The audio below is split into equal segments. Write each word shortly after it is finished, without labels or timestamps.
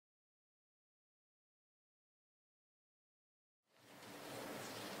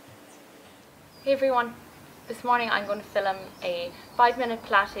Hey everyone, this morning I'm going to film a 5-minute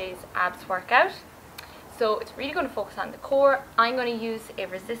Pilates abs workout. So it's really going to focus on the core. I'm going to use a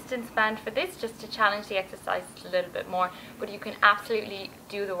resistance band for this just to challenge the exercises a little bit more, but you can absolutely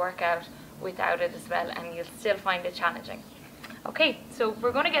do the workout without it as well and you'll still find it challenging. Okay, so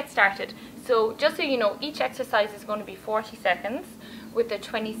we're going to get started. So just so you know, each exercise is going to be 40 seconds with a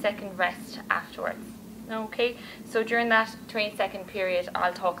 20-second rest afterwards. Okay, so during that 20-second period,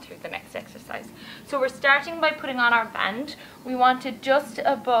 I'll talk through the next exercise. So we're starting by putting on our band. We want it just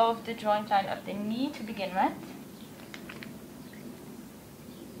above the joint line of the knee to begin with.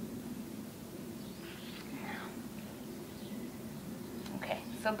 Okay,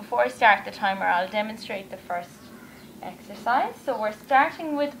 so before I start the timer, I'll demonstrate the first exercise. So we're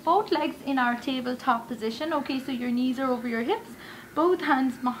starting with both legs in our tabletop position. Okay, so your knees are over your hips. Both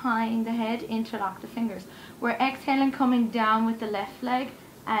hands behind the head, interlock the fingers. We're exhaling, coming down with the left leg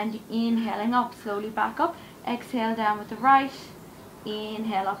and inhaling up, slowly back up. Exhale down with the right,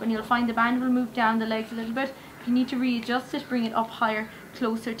 inhale up. And you'll find the band will move down the legs a little bit. If you need to readjust it, bring it up higher,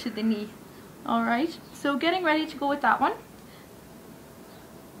 closer to the knee. Alright, so getting ready to go with that one.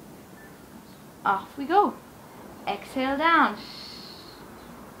 Off we go. Exhale down,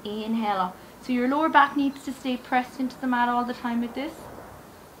 inhale up. So your lower back needs to stay pressed into the mat all the time with this.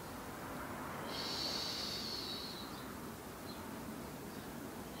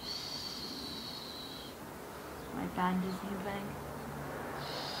 My band is moving.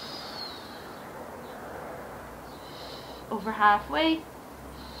 Over halfway.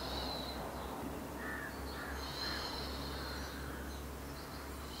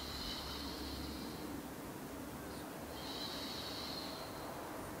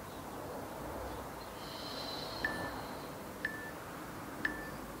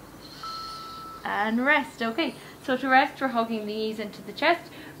 And rest. Okay, so to rest, we're hugging the knees into the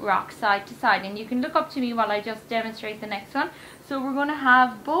chest, rock side to side, and you can look up to me while I just demonstrate the next one. So we're going to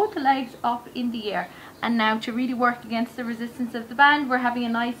have both legs up in the air, and now to really work against the resistance of the band, we're having a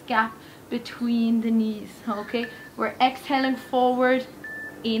nice gap between the knees. Okay, we're exhaling forward,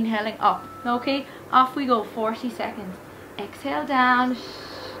 inhaling up. Okay, off we go. 40 seconds. Exhale down,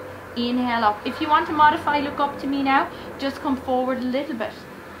 inhale up. If you want to modify, look up to me now, just come forward a little bit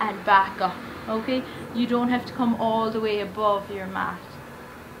and back up. Okay, you don't have to come all the way above your mat,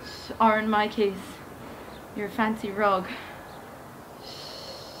 or in my case, your fancy rug.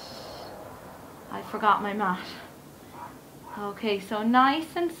 I forgot my mat. Okay, so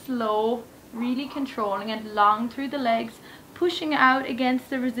nice and slow, really controlling it, long through the legs, pushing out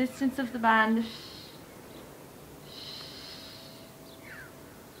against the resistance of the band.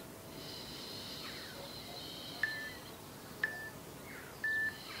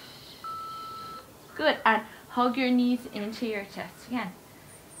 Good, and hug your knees into your chest again.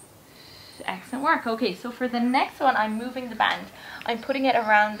 Excellent work. Okay, so for the next one, I'm moving the band. I'm putting it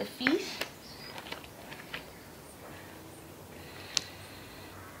around the feet.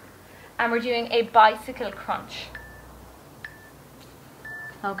 And we're doing a bicycle crunch.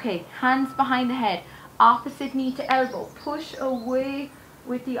 Okay, hands behind the head, opposite knee to elbow. Push away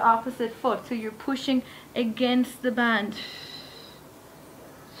with the opposite foot, so you're pushing against the band.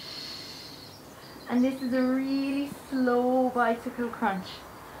 And this is a really slow bicycle crunch.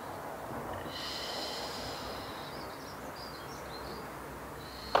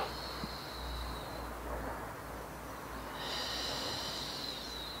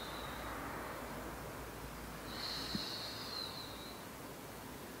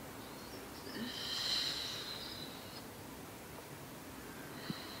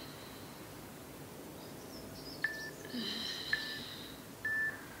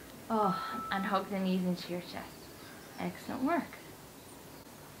 Oh, and hug the knees into your chest. Excellent work.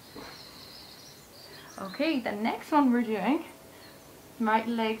 Okay, the next one we're doing, right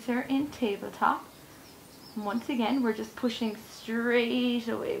legs are in tabletop. Once again, we're just pushing straight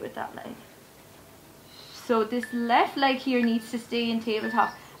away with that leg. So this left leg here needs to stay in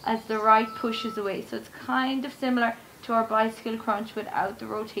tabletop as the right pushes away. So it's kind of similar to our bicycle crunch without the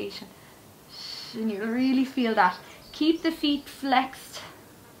rotation. And you'll really feel that. Keep the feet flexed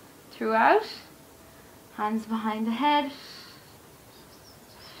throughout, hands behind the head.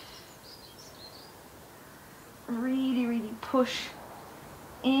 Really, really push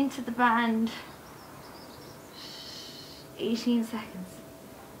into the band. 18 seconds.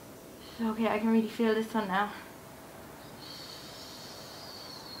 Okay, I can really feel this one now.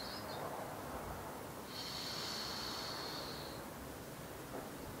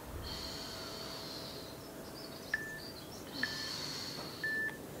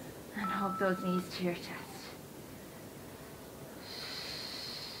 Hug those knees to your chest.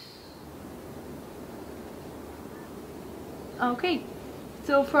 Okay,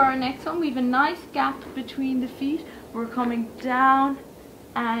 so for our next one, we have a nice gap between the feet. We're coming down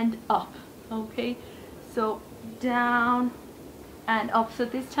and up. Okay, so down and up. So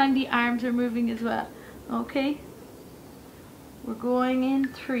this time the arms are moving as well. Okay, we're going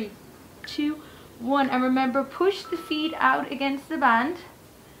in 3, 2, 1, and remember, push the feet out against the band.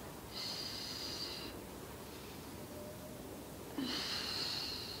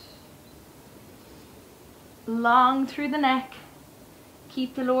 Long through the neck.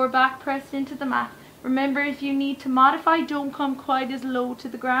 Keep the lower back pressed into the mat. Remember, if you need to modify, don't come quite as low to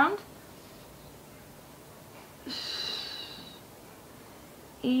the ground.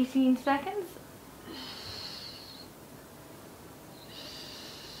 18 seconds.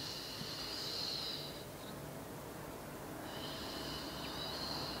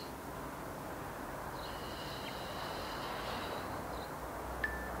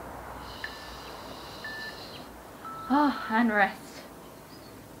 Oh, and rest.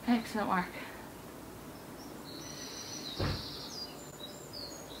 Excellent work.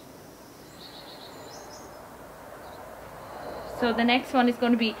 So the next one is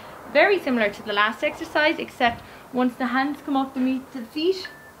going to be very similar to the last exercise, except once the hands come up to meet the feet,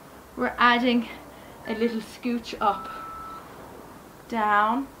 we're adding a little scooch up,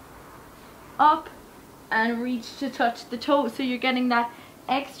 down, up, and reach to touch the toes. So you're getting that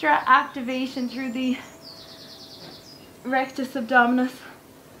extra activation through the rectus abdominis.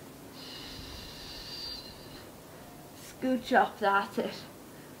 Scooch up, that's it.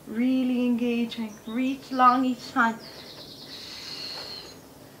 Really engaging. Reach long each time.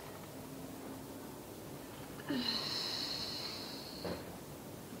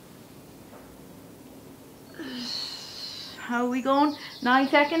 How are we going? 9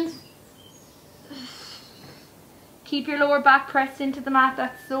 seconds. Keep your lower back pressed into the mat.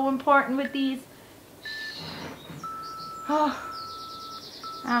 That's so important with these. Oh,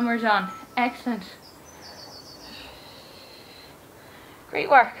 and we're done. Excellent. Great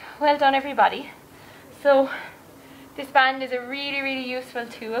work. Well done, everybody. So this band is a really useful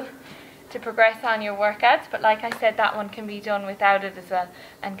tool to progress on your workouts, but like I said, that one can be done without it as well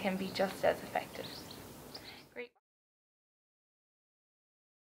and can be just as effective.